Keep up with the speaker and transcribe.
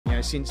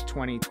Since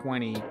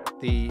 2020,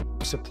 the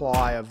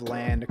supply of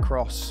land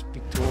across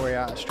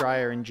Victoria,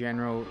 Australia in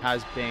general,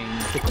 has been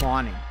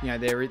declining.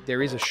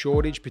 There is a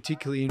shortage,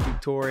 particularly in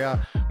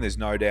Victoria. There's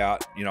no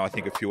doubt, I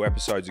think a few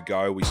episodes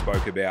ago we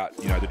spoke about,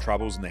 the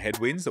troubles and the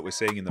headwinds that we're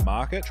seeing in the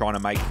market, trying to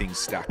make things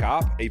stack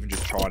up, even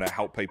just trying to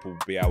help people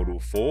be able to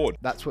afford.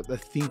 That's what the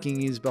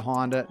thinking is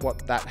behind it.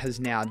 What that has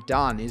now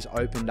done is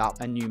opened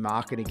up a new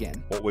market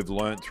again. What we've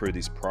learned through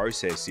this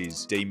process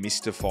is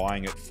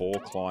demystifying it for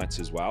clients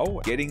as well.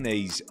 Getting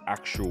these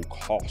actual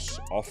costs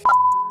off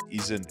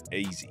isn't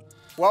easy.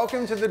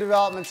 Welcome to the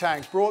Development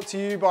Tank, brought to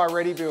you by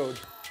ReadyBuild,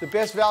 the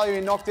best value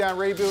in knockdown,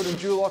 rebuild and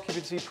dual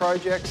occupancy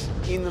projects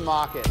in the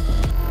market.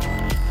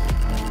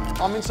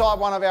 I'm inside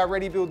one of our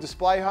ReadyBuild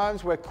display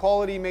homes where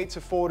quality meets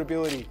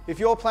affordability. If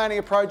you're planning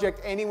a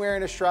project anywhere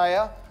in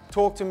Australia,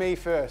 talk to me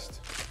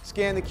first.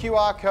 Scan the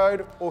QR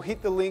code or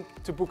hit the link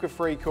to book a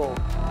free call.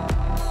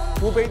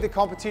 We'll beat the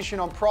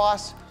competition on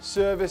price,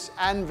 service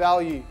and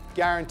value,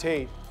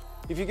 guaranteed.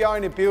 If you're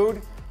going to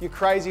build, you're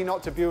crazy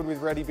not to build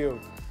with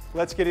ReadyBuild.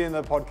 Let's get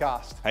into the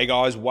podcast. Hey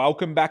guys,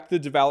 welcome back to the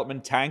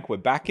Development Tank. We're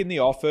back in the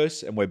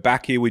office and we're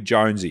back here with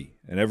Jonesy.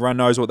 And everyone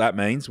knows what that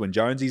means. When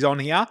Jonesy's on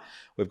here,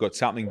 we've got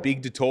something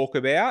big to talk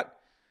about,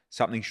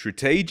 something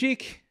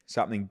strategic,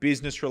 something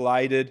business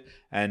related,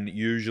 and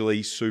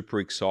usually super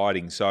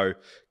exciting. So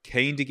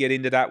keen to get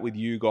into that with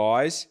you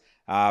guys.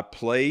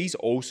 Please,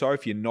 also,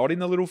 if you're not in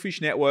the Little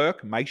Fish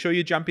Network, make sure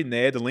you jump in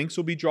there. The links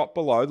will be dropped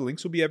below. The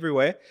links will be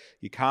everywhere.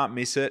 You can't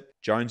miss it.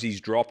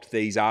 Jonesy's dropped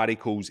these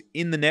articles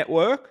in the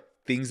network,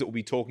 things that we'll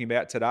be talking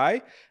about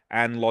today,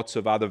 and lots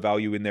of other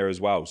value in there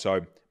as well.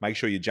 So make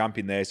sure you jump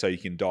in there so you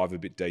can dive a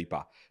bit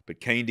deeper. But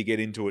keen to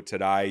get into it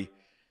today.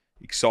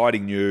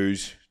 Exciting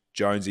news.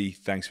 Jonesy,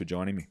 thanks for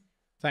joining me.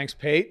 Thanks,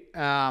 Pete.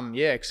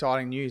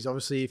 Exciting news.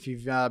 Obviously, if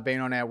you've been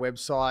on our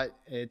website,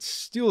 it's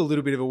still a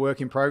little bit of a work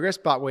in progress,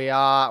 but we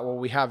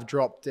have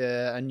dropped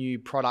a new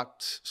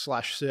product /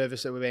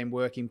 service that we've been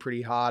working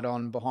pretty hard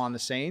on behind the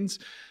scenes.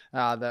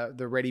 The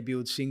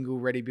ReadyBuild Single,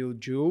 ReadyBuild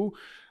Dual.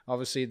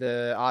 Obviously,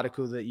 the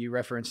article that you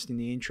referenced in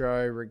the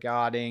intro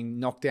regarding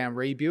knockdown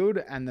rebuild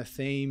and the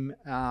theme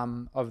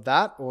of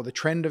that, or the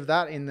trend of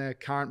that in the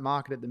current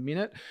market at the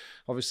minute,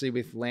 obviously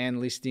with land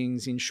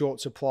listings in short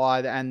supply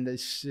and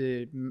this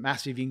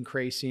massive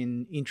increase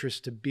in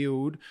interest to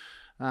build,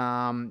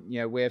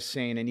 we've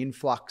seen an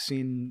influx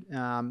in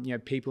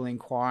people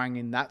inquiring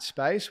in that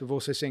space. We've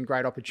also seen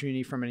great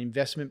opportunity from an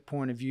investment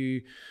point of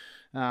view,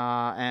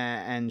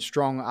 and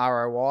strong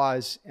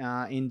ROIs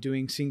in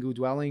doing single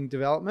dwelling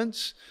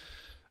developments.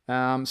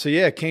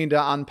 Keen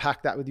to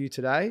unpack that with you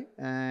today.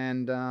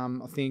 And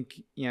I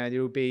think,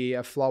 there will be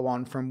a flow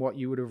on from what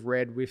you would have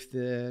read with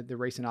the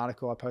recent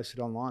article I posted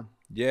online.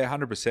 Yeah,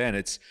 100%.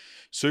 It's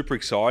super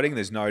exciting.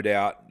 There's no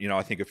doubt,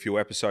 I think a few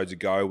episodes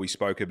ago we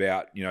spoke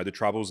about, the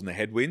troubles and the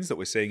headwinds that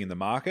we're seeing in the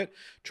market,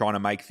 trying to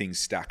make things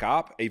stack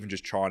up, even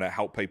just trying to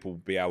help people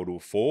be able to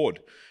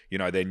afford,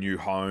 their new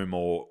home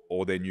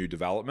or their new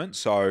development.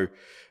 So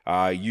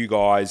you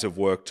guys have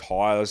worked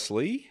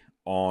tirelessly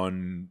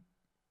on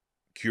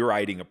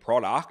curating a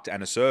product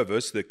and a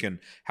service that can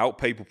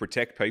help people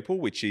protect people,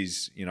 which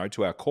is,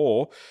 to our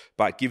core,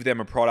 but give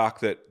them a product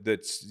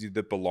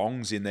that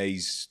belongs in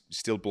these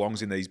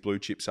blue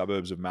chip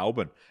suburbs of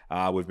Melbourne.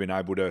 We've been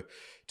able to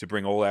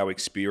bring all our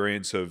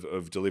experience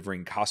of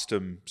delivering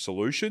custom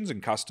solutions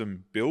and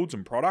custom builds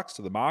and products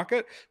to the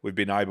market. We've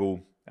been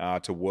able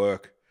to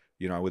work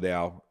with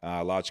our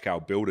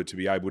large-scale builder to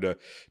be able to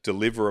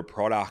deliver a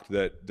product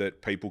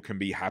that people can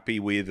be happy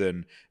with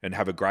and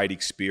have a great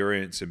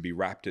experience and be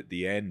wrapped at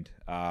the end.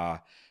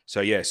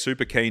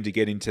 Super keen to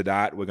get into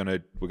that. We're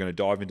gonna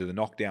dive into the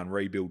knockdown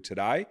rebuild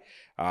today,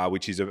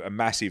 which is a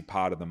massive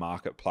part of the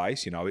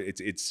marketplace.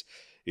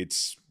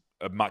 It's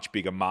a much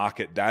bigger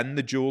market than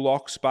the dual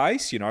lock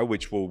space,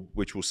 which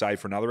we'll save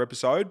for another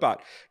episode.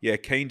 But yeah,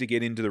 keen to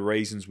get into the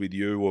reasons with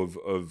you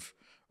of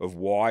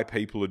why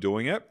people are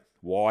doing it,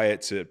 why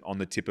it's on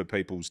the tip of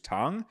people's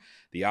tongue.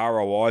 The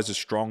ROIs are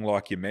strong,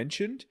 like you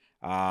mentioned,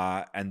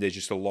 and there's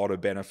just a lot of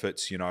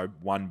benefits,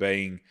 one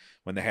being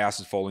when the house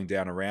is falling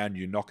down around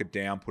you, knock it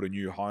down, put a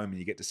new home, and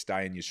you get to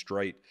stay in your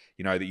street,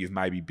 that you've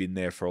maybe been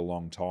there for a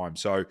long time.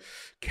 So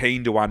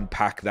keen to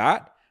unpack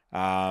that.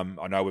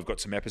 I know we've got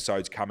some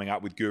episodes coming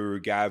up with Guru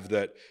Gav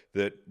that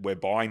we're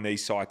buying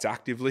these sites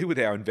actively with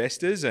our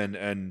investors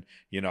and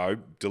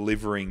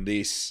delivering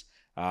this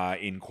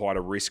in quite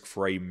a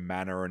risk-free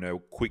manner and a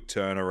quick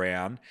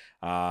turnaround,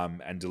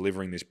 and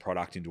delivering this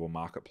product into a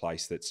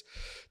marketplace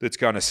that's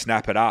going to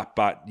snap it up.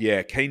 But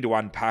yeah, keen to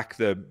unpack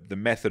the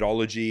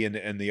methodology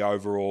and the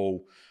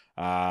overall,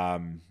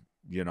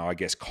 I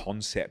guess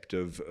concept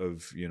of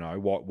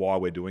why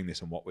we're doing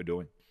this and what we're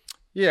doing.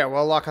 Yeah,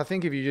 well, I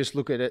think if you just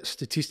look at it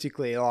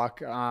statistically,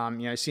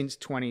 since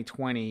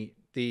 2020,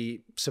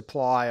 the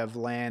supply of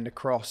land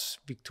across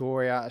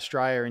Victoria,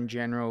 Australia in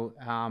general,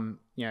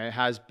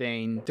 has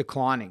been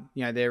declining.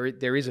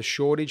 There is a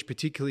shortage,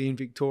 particularly in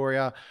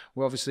Victoria.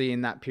 Well, obviously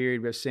in that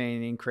period, we've seen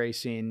an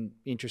increase in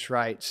interest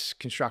rates,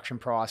 construction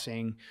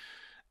pricing,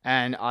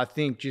 and I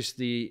think just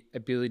the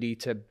ability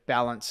to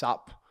balance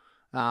up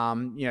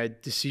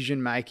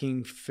decision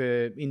making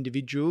for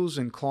individuals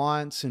and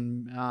clients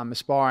and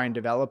aspiring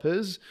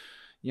developers.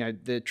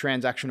 The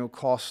transactional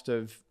cost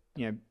of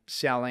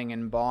selling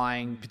and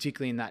buying,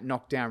 particularly in that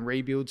knockdown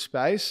rebuild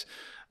space.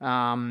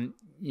 What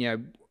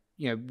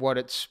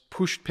it's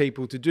pushed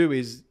people to do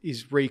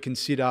is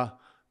reconsider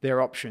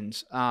their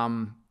options.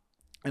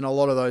 And a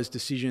lot of those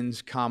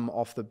decisions come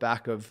off the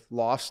back of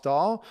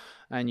lifestyle.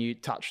 And you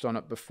touched on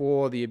it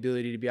before, the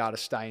ability to be able to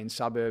stay in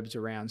suburbs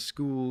around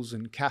schools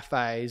and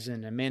cafes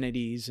and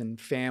amenities and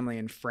family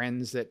and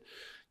friends that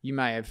you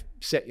may have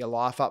set your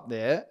life up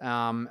there.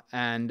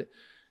 And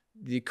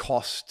the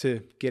cost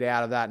to get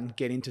out of that and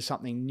get into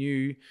something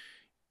new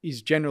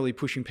is generally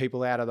pushing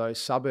people out of those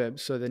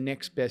suburbs. So the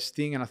next best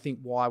thing, and I think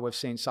why we've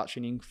seen such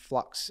an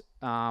influx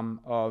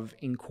of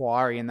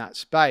inquiry in that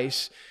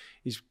space,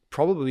 is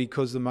probably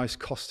because the most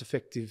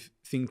cost-effective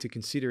thing to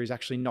consider is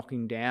actually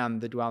knocking down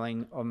the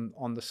dwelling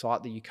on the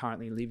site that you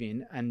currently live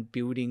in and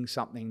building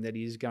something that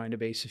is going to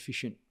be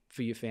sufficient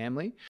for your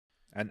family.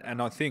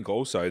 And I think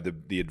also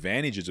the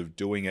advantages of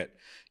doing it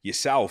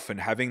yourself and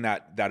having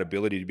that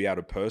ability to be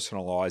able to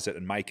personalize it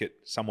and make it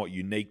somewhat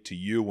unique to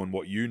you and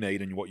what you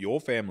need and what your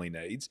family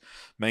needs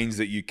means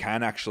that you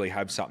can actually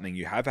have something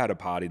you have had a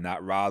part in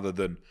that, rather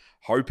than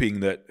hoping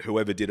that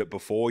whoever did it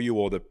before you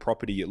or the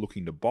property you're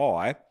looking to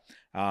buy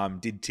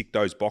did tick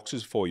those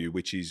boxes for you,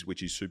 which is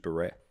super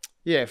rare.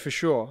 Yeah, for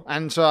sure.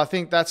 And so I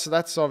think that's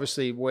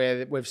obviously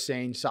where we've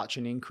seen such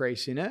an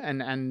increase in it.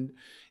 And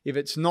if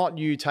it's not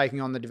you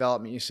taking on the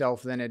development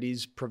yourself, then it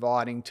is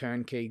providing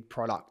turnkey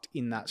product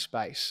in that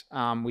space,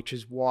 which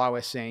is why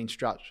we're seeing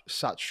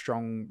such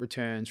strong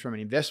returns from an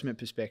investment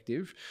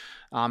perspective,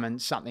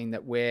 and something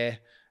that we're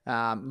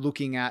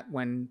looking at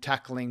when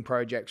tackling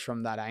projects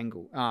from that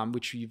angle,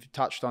 which you've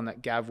touched on,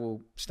 that Gav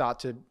will start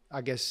to,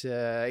 I guess,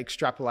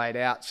 extrapolate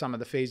out some of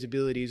the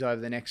feasibilities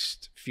over the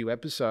next few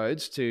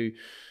episodes to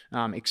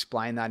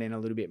explain that in a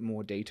little bit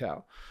more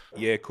detail.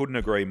 Yeah, couldn't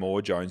agree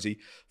more, Jonesy.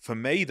 For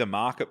me, the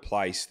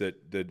marketplace that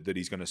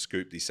he's going to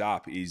scoop this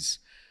up is,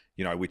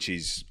 which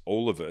is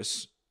all of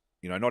us.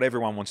 Not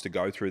everyone wants to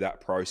go through that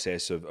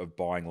process of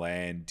buying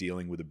land,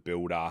 dealing with a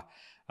builder,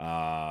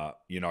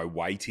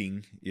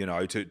 waiting,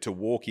 to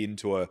walk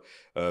into a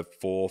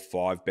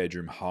 4-5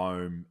 bedroom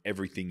home,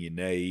 everything you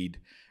need,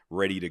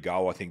 ready to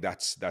go. I think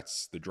that's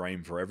the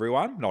dream for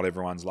everyone. Not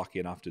everyone's lucky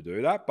enough to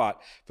do that,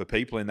 but for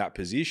people in that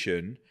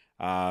position,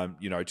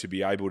 to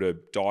be able to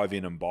dive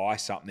in and buy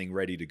something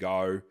ready to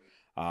go,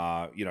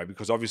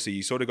 because obviously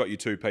you sort of got your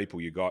two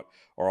people. You got,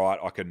 all right,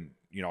 I can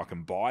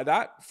buy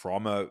that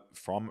from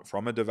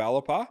a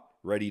developer,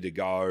 ready to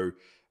go,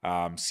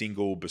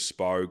 single,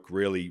 bespoke,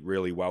 really,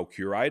 really well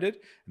curated.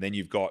 And then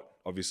you've got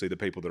obviously the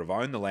people that have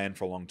owned the land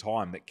for a long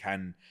time that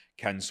can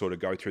sort of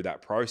go through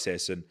that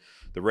process. And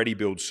the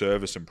ReadyBuild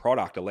service and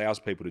product allows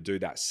people to do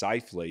that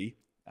safely,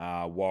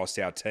 whilst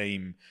our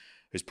team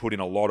has put in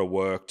a lot of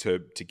work to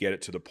get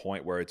it to the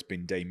point where it's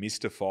been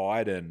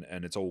demystified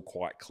and it's all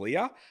quite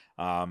clear.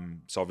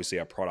 So obviously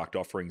our product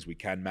offerings, we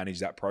can manage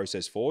that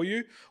process for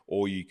you,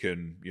 or you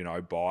can,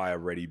 buy a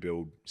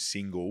ReadyBuild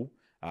single,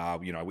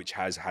 which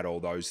has had all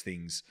those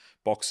things,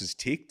 boxes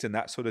ticked and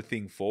that sort of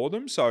thing for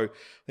them. So I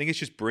think it's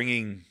just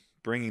bringing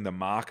the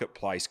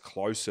marketplace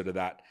closer to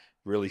that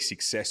really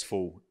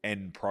successful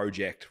end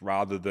project,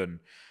 rather than,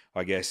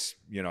 I guess,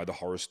 the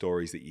horror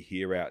stories that you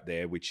hear out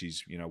there, which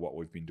is, what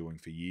we've been doing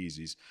for years,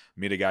 is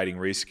mitigating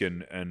risk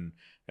and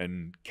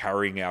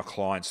carrying our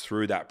clients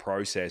through that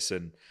process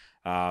and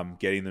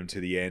getting them to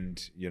the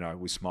end,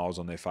 with smiles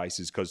on their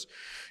faces, because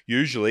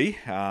usually,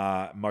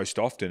 most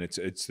often,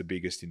 it's the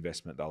biggest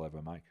investment they'll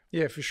ever make.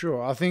 Yeah, for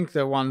sure. I think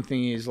the one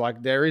thing is,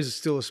 like, there is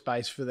still a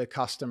space for the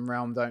custom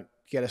realm. Don't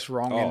get us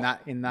wrong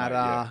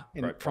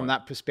from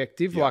that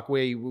perspective. Yeah. Like,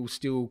 we will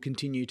still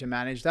continue to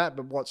manage that,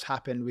 but what's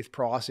happened with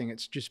pricing,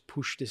 it's just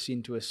pushed us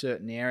into a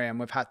certain area, and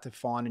we've had to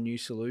find a new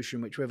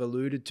solution, which we've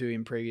alluded to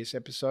in previous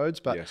episodes.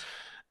 But yes.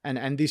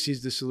 And this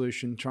is the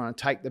solution, trying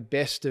to take the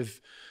best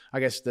of, I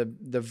guess, the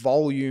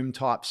volume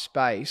type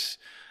space,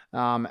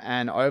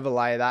 and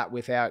overlay that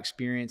with our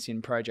experience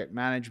in project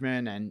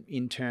management and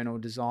internal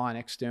design,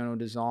 external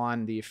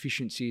design, the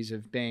efficiencies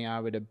of being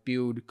able to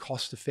build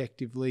cost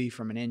effectively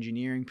from an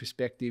engineering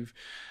perspective,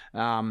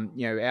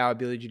 our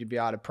ability to be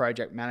able to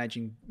project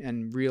managing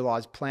and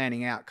realize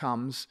planning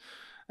outcomes.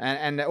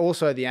 And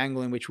also the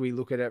angle in which we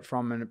look at it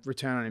from a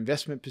return on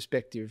investment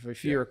perspective.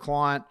 If you're a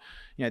client,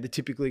 the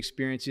typical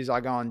experience is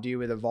I go and deal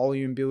with a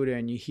volume builder,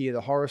 and you hear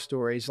the horror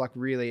stories, like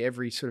really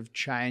every sort of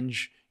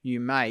change you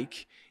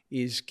make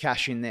is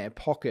cash in their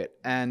pocket.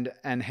 And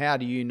how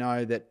do you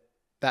know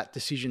that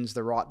decision's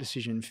the right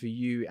decision for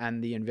you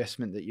and the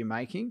investment that you're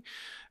making?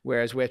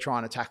 Whereas we're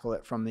trying to tackle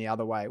it from the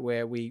other way,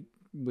 where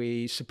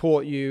we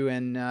support you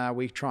and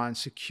we try and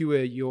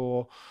secure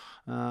your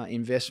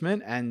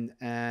investment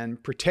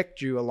and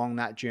protect you along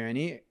that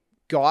journey,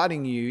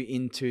 guiding you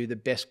into the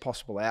best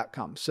possible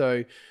outcome.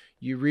 So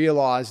you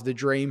realize the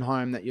dream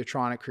home that you're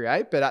trying to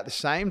create, but at the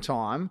same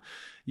time,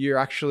 you're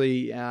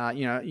actually,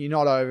 you're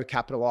not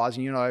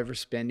overcapitalizing, you're not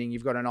overspending.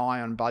 You've got an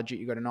eye on budget,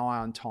 you've got an eye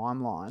on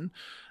timeline.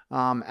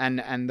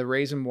 And the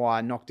reason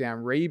why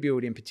knockdown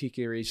rebuild in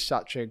particular is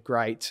such a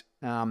great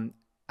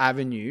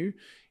avenue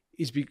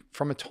is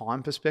from a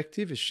time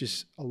perspective, it's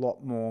just a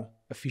lot more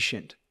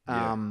efficient.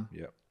 And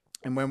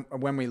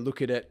when we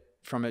look at it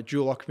from a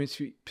dual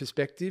occupancy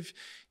perspective,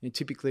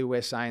 typically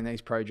we're saying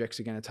these projects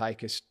are going to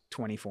take us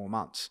 24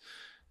 months.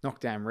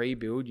 Knockdown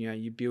rebuild,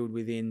 you build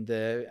within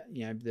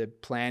the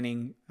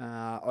planning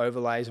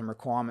overlays and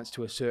requirements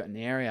to a certain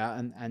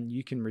area, and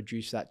you can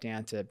reduce that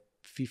down to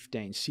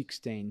 15,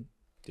 16,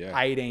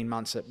 18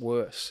 months at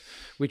worst,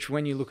 which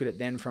when you look at it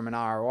then from an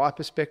ROI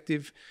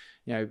perspective,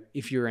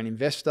 if you're an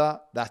investor,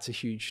 that's a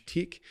huge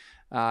tick.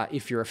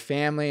 If you're a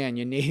family and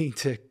you're needing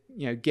to,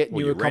 get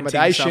new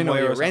accommodation or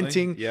you're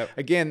renting,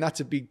 again,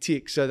 that's a big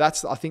tick. So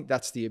I think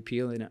that's the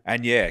appeal in it.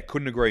 And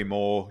couldn't agree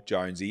more,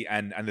 Jonesy.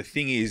 And the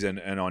thing is, and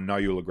I know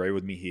you'll agree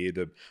with me here,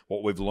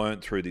 what we've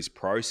learned through this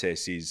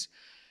process is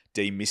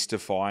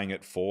demystifying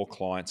it for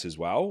clients as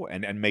well,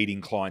 and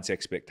meeting clients'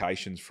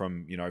 expectations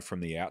from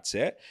the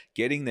outset,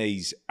 getting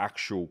these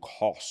actual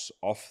costs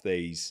off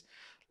these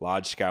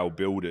large-scale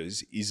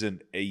builders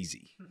isn't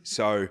easy.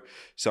 So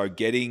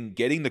getting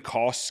the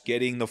costs,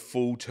 getting the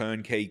full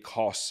turnkey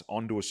costs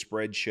onto a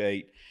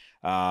spreadsheet,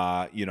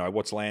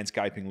 what's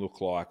landscaping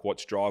look like,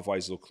 what's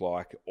driveways look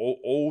like,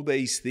 all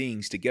these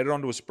things to get it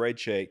onto a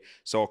spreadsheet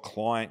so a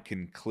client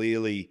can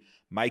clearly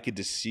make a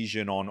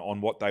decision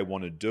on what they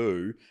want to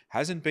do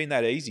hasn't been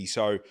that easy.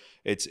 So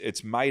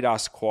it's made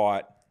us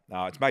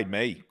it's made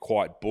me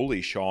quite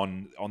bullish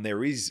on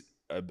there is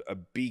a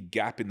big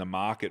gap in the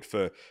market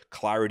for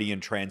clarity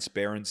and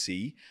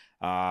transparency,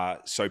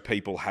 so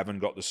people haven't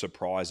got the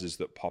surprises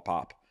that pop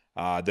up,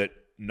 that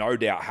no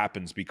doubt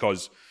happens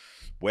because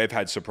we've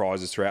had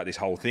surprises throughout this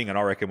whole thing, and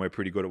I reckon we're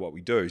pretty good at what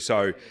we do.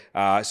 So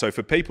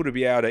for people to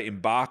be able to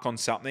embark on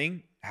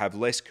something, have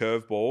less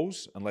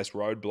curveballs and less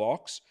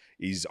roadblocks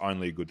is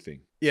only a good thing.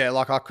 Yeah,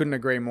 I couldn't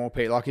agree more,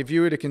 Pete. If you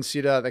were to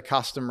consider the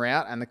custom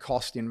route and the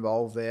cost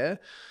involved there,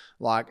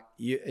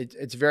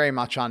 it's very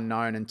much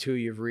unknown until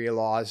you've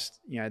realized,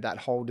 that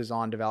whole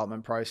design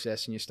development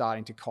process, and you're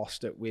starting to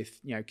cost it with,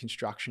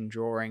 construction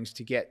drawings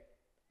to get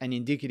an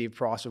indicative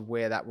price of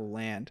where that will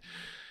land.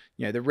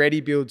 The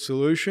ReadyBuild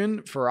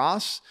solution for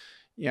us,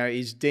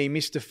 is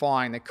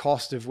demystifying the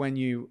cost of when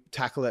you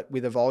tackle it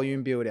with a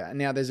volume builder.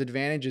 Now, there's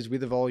advantages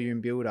with a volume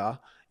builder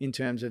in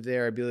terms of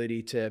their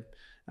ability to,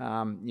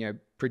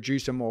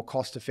 produce a more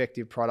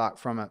cost-effective product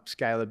from a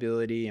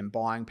scalability and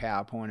buying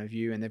power point of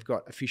view, and they've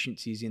got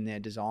efficiencies in their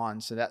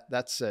design. So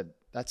that's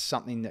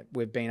something that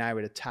we've been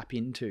able to tap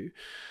into.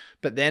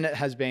 But then it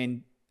has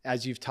been,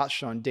 as you've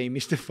touched on,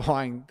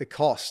 demystifying the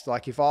cost.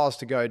 If I was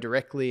to go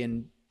directly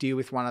and deal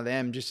with one of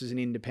them just as an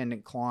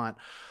independent client,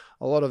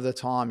 a lot of the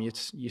time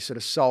you're sort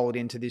of sold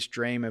into this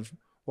dream of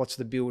what's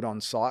the build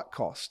on site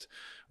cost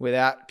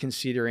without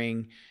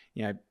considering,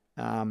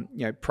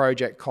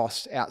 project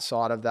costs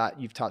outside of that.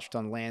 You've touched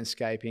on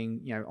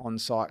landscaping,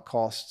 on-site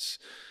costs,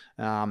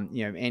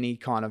 any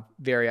kind of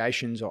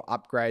variations or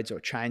upgrades or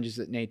changes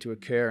that need to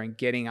occur, and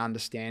getting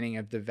understanding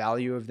of the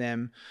value of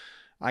them.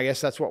 I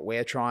guess that's what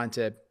we're trying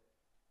to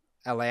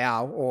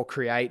allow or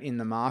create in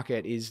the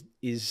market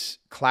is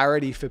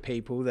clarity for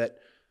people that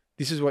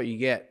this is what you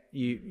get.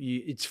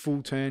 It's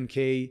full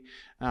turnkey.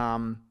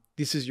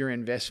 This is your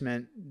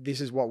investment.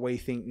 This is what we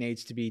think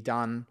needs to be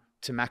done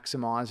to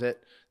maximize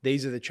it.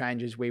 These are the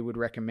changes we would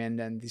recommend,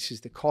 and this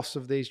is the cost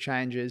of these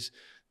changes.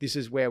 This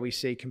is where we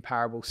see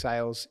comparable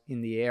sales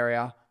in the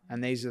area,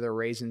 and these are the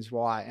reasons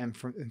why, and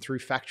through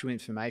factual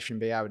information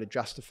be able to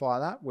justify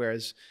that.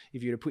 Whereas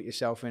if you were to put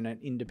yourself in an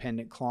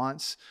independent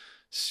client's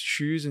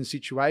shoes and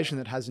situation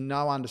that has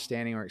no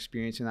understanding or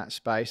experience in that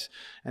space,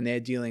 and they're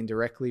dealing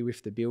directly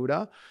with the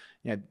builder,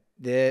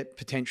 they're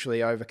potentially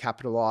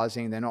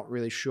overcapitalizing. They're not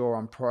really sure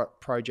on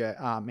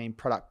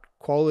product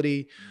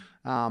quality,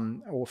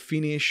 or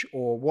finish,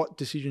 or what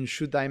decisions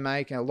should they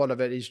make. And a lot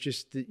of it is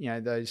just,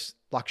 those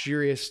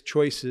luxurious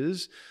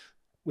choices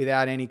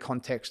without any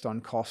context on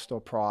cost or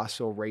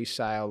price or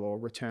resale or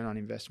return on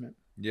investment.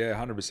 Yeah,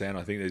 100%.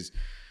 I think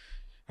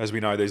as we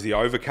know, there's the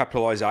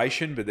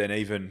overcapitalization, but then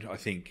even, I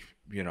think,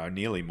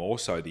 nearly more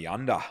so the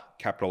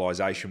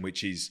undercapitalization,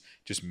 which is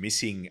just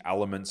missing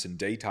elements and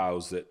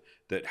details that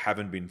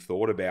haven't been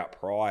thought about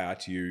prior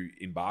to you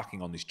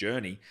embarking on this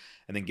journey,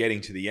 and then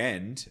getting to the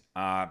end,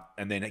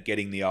 and then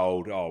getting the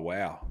old, oh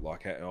wow,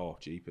 oh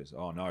jeepers,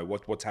 oh no,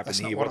 what's happened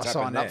here? What's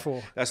happened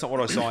there? That's not what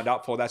I signed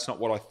up for. That's not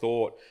what I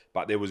thought.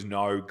 But there was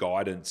no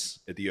guidance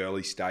at the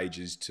early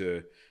stages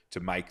to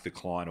make the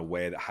client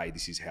aware that, hey,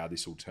 this is how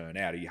this will turn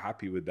out. Are you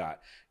happy with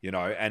that?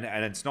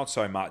 And it's not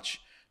so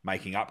much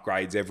making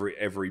upgrades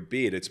every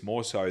bit. It's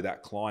more so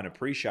that client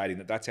appreciating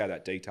that that's how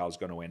that detail is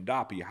going to end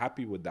up. Are you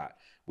happy with that?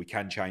 We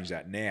can change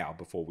that now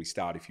before we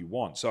start if you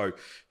want. So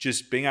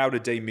just being able to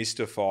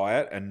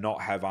demystify it and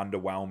not have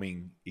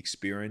underwhelming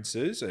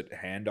experiences at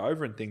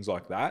handover and things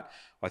like that,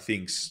 I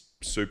think's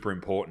super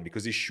important,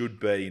 because this should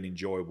be an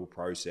enjoyable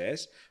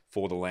process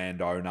for the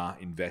landowner,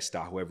 investor,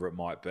 whoever it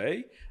might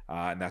be,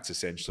 and that's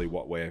essentially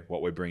what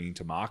we're bringing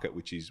to market,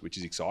 which is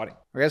exciting.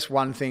 I guess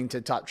one thing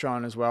to touch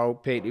on as well,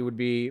 Pete, it would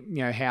be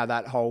how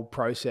that whole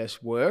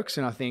process works,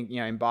 and I think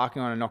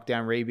embarking on a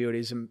knockdown rebuild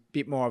is a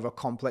bit more of a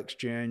complex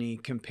journey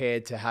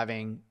compared to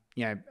having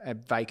a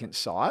vacant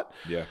site.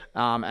 Yeah,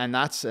 and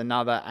that's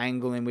another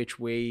angle in which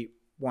we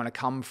want to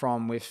come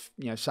from with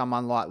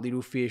someone like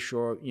Little Fish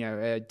or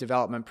a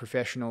development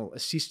professional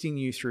assisting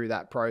you through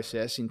that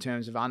process in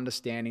terms of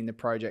understanding the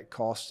project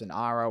costs and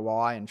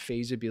ROI and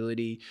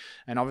feasibility,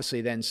 and obviously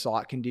then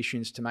site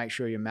conditions to make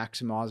sure you're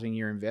maximizing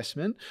your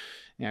investment.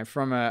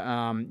 From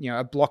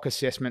a block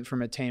assessment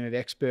from a team of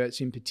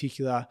experts in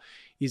particular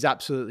is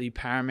absolutely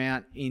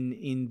paramount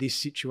in this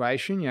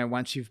situation.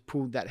 Once you've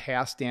pulled that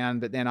house down,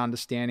 but then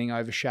understanding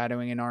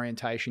overshadowing and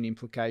orientation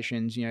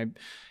implications,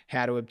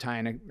 how to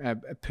obtain a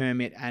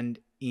permit and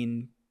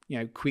in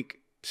quick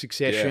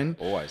succession.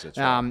 Yeah, always. That's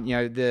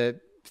right. The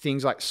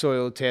things like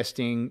soil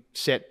testing,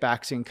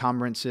 setbacks,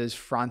 encumbrances,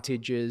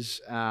 frontages,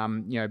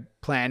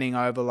 planning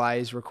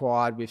overlays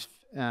required with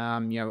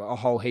a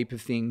whole heap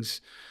of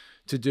things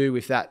to do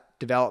with that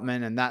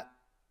development and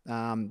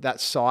that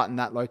site and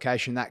that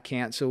location, that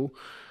council,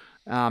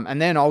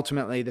 and then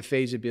ultimately the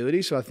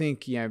feasibility. So I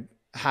think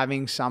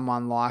having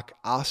someone like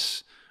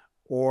us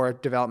or a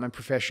development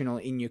professional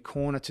in your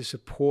corner to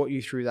support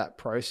you through that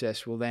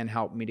process will then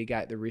help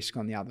mitigate the risk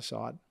on the other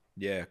side.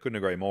 Yeah, couldn't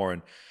agree more.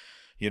 And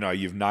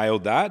you've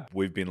nailed that.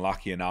 We've been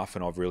lucky enough,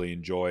 and I've really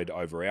enjoyed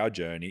over our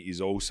journey,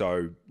 is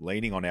also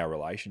leaning on our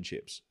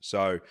relationships.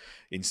 So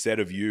instead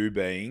of you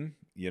being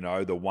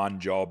the one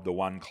job, the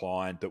one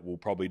client that will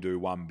probably do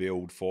one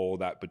build for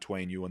that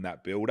between you and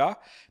that builder,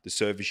 the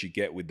service you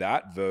get with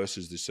that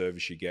versus the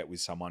service you get with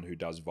someone who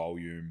does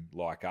volume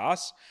like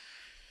us,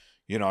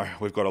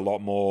 we've got a lot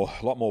more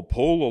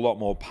pull, a lot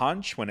more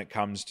punch when it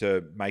comes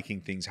to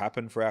making things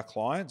happen for our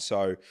clients.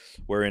 So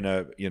we're in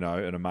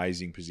an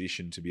amazing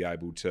position to be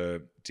able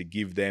to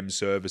give them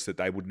service that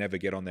they would never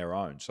get on their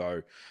own.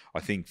 So I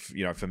think,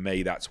 for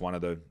me, that's one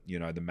of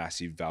the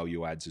massive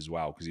value adds as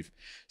well. Because if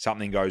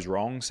something goes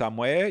wrong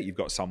somewhere, you've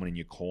got someone in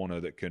your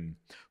corner that can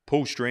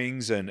pull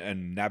strings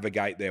and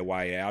navigate their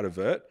way out of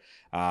it,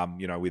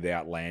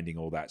 without landing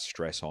all that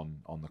stress on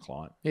the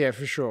client. Yeah,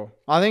 for sure.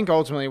 I think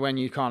ultimately when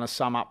you kind of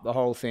sum up the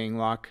whole thing,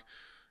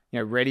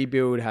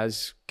 ReadyBuild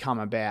has come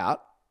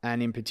about,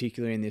 and in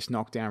particular in this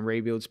knockdown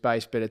rebuild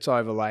space, but it's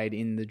overlaid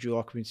in the dual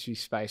occupancy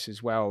space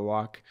as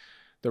well.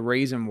 The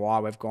reason why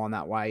we've gone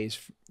that way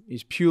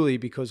is purely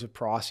because of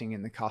pricing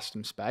in the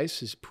custom space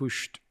has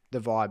pushed the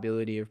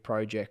viability of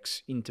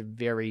projects into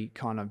very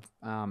kind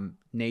of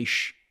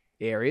niche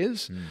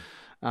areas.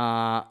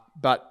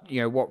 But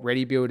what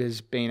ReadyBuild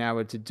has been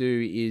able to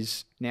do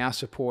is now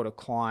support a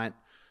client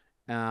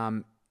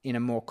in a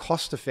more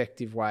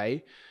cost-effective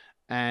way,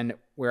 and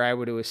we're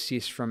able to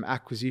assist from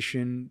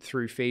acquisition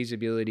through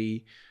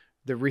feasibility,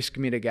 the risk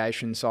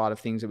mitigation side of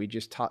things that we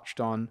just touched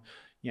on,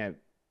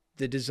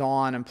 the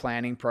design and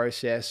planning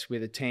process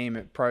with a team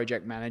of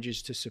project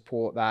managers to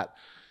support that.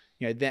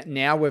 That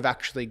now we've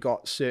actually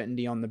got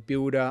certainty on the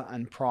builder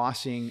and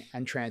pricing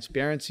and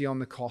transparency on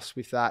the costs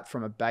with that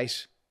from a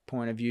base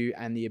point of view,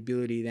 and the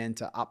ability then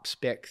to up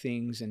spec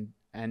things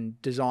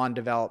and design,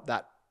 develop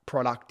that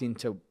product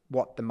into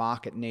what the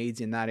market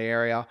needs in that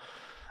area.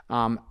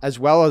 As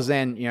well as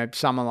then,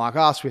 someone like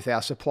us with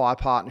our supply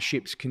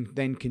partnerships can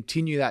then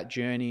continue that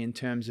journey in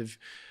terms of,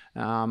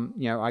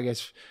 I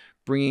guess,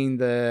 bringing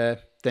the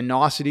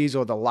niceties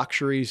or the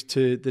luxuries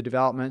to the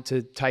development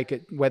to take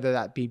it, whether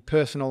that be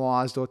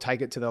personalized or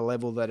take it to the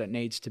level that it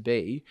needs to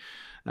be.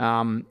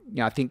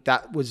 I think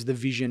that was the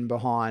vision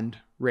behind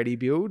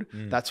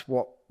ReadyBuild. That's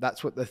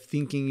what the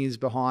thinking is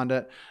behind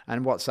it.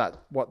 And what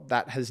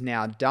that has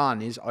now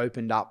done is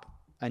opened up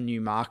a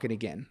new market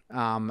again,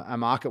 a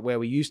market where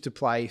we used to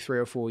play 3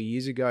 or 4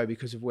 years ago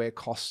because of where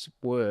costs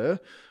were.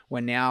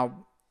 We're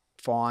now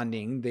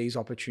finding these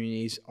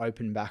opportunities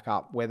open back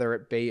up, whether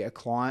it be a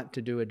client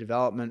to do a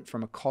development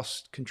from a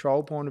cost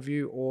control point of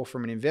view or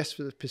from an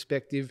investor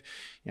perspective.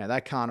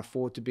 They can't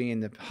afford to be in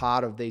the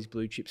heart of these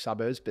blue chip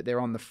suburbs, but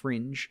they're on the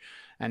fringe.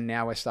 And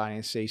now we're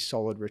starting to see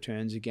solid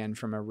returns again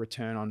from a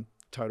return on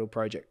total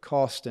project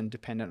cost, and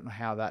dependent on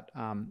how that,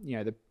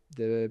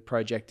 the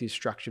project is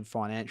structured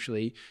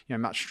financially,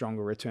 much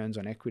stronger returns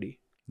on equity.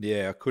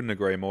 Yeah, I couldn't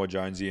agree more,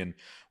 Jonesy, and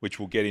which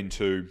we'll get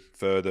into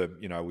further,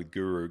 with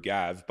Guru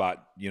Gav.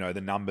 But,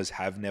 the numbers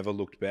have never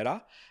looked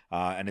better.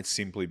 And it's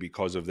simply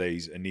because of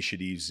these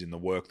initiatives in the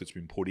work that's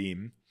been put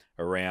in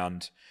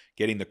around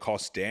getting the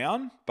cost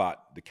down. But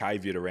the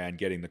caveat around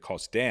getting the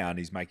cost down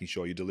is making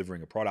sure you're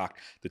delivering a product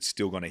that's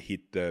still going to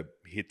hit the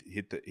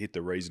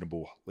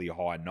reasonably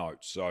high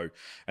notes. So,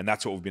 and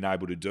that's what we've been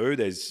able to do.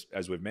 There's,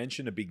 as we've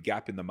mentioned, a big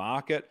gap in the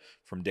market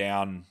from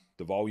down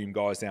the volume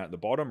guys down at the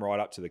bottom, right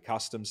up to the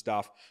custom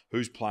stuff.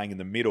 Who's playing in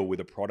the middle with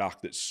a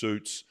product that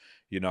suits,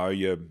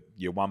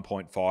 your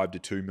 1.5 to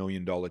 $2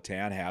 million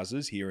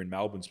townhouses here in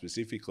Melbourne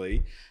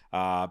specifically,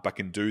 but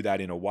can do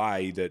that in a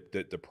way that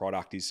the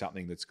product is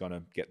something that's going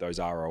to get those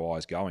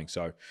ROIs going.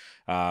 So,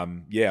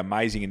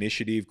 amazing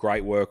initiative,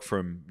 great work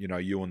from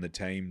you and the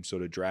team,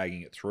 sort of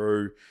dragging it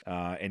through.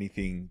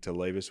 Anything to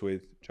leave us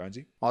with,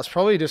 Jonesy? It's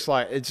probably just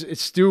like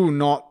it's still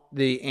not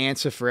the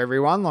answer for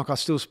everyone. Like I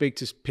still speak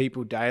to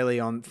people daily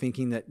on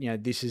thinking that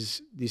this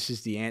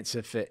is the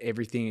answer for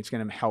everything. It's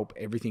going to help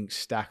everything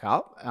stack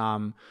up.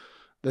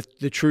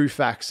 The true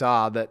facts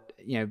are that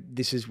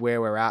this is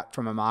where we're at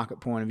from a market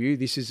point of view.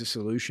 This is a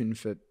solution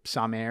for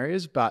some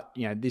areas, but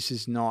this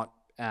is not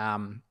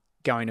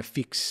going to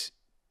fix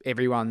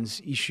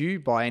everyone's issue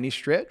by any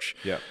stretch.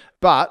 Yeah.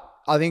 But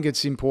I think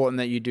it's important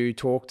that you do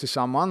talk to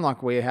someone.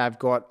 Like we have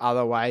got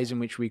other ways in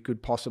which we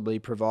could possibly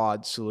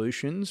provide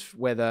solutions,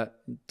 whether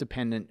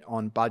dependent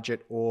on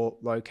budget or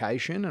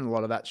location. And a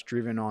lot of that's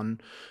driven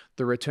on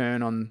the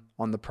return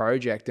on the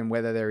project and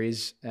whether there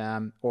is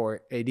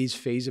or it is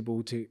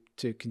feasible to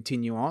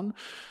continue on.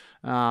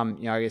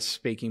 I guess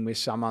speaking with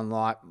someone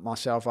like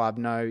myself, I have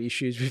no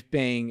issues with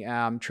being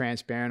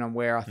transparent on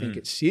where I think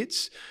it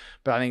sits,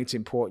 but I think it's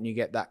important you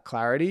get that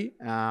clarity.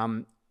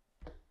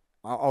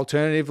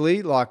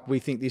 Alternatively, like we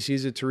think this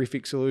is a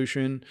terrific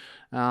solution,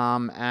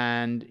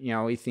 and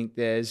we think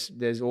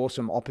there's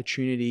awesome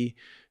opportunity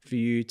for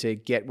you to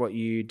get what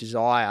you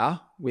desire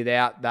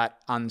without that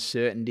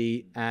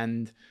uncertainty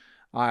and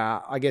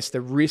I guess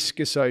the risk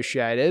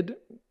associated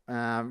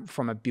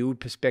from a build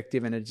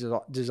perspective and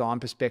a design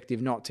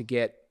perspective, not to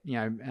get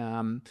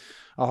a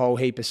whole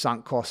heap of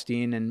sunk cost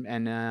in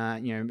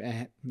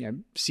and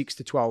 6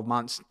 to 12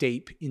 months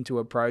deep into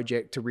a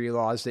project to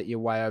realize that you're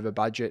way over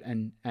budget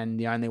and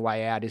the only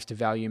way out is to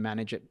value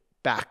manage it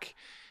back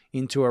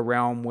into a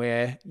realm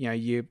where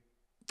you're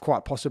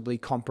quite possibly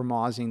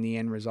compromising the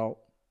end result.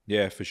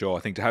 Yeah, for sure.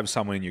 I think to have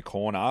someone in your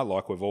corner,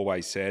 like we've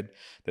always said,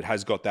 that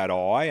has got that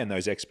eye and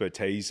those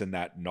expertise and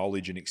that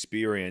knowledge and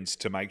experience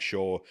to make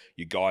sure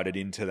you're guided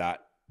into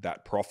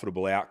that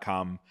profitable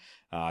outcome,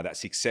 that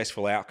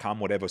successful outcome,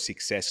 whatever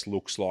success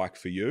looks like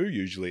for you.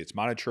 Usually it's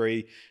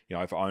monetary.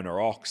 For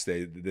owner-ocs,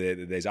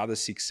 there's other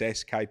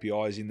success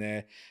KPIs in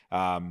there.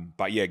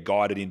 But yeah,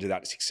 guided into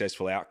that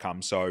successful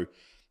outcome. So,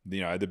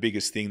 the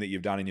biggest thing that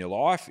you've done in your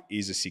life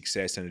is a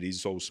success, and it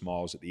is all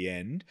smiles at the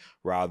end,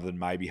 rather than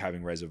maybe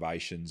having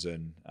reservations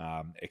and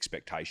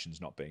expectations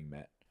not being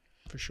met.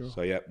 For sure.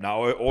 So yeah,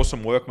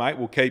 awesome work, mate.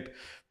 We'll keep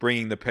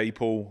bringing the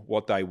people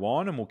what they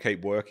want, and we'll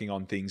keep working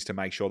on things to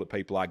make sure that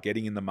people are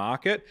getting in the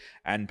market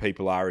and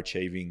people are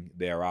achieving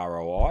their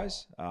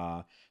ROIs.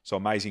 So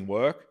amazing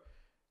work.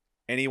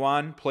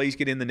 Anyone, please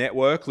get in the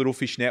network, Little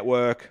Fish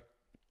Network.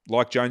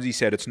 Like Jonesy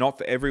said, it's not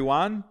for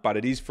everyone, but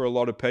it is for a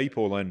lot of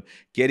people. And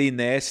get in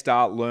there,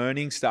 start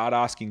learning, start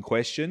asking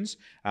questions,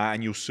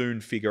 and you'll soon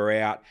figure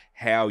out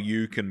how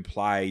you can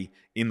play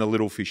in the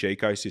Little Fish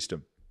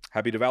ecosystem.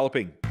 Happy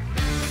developing.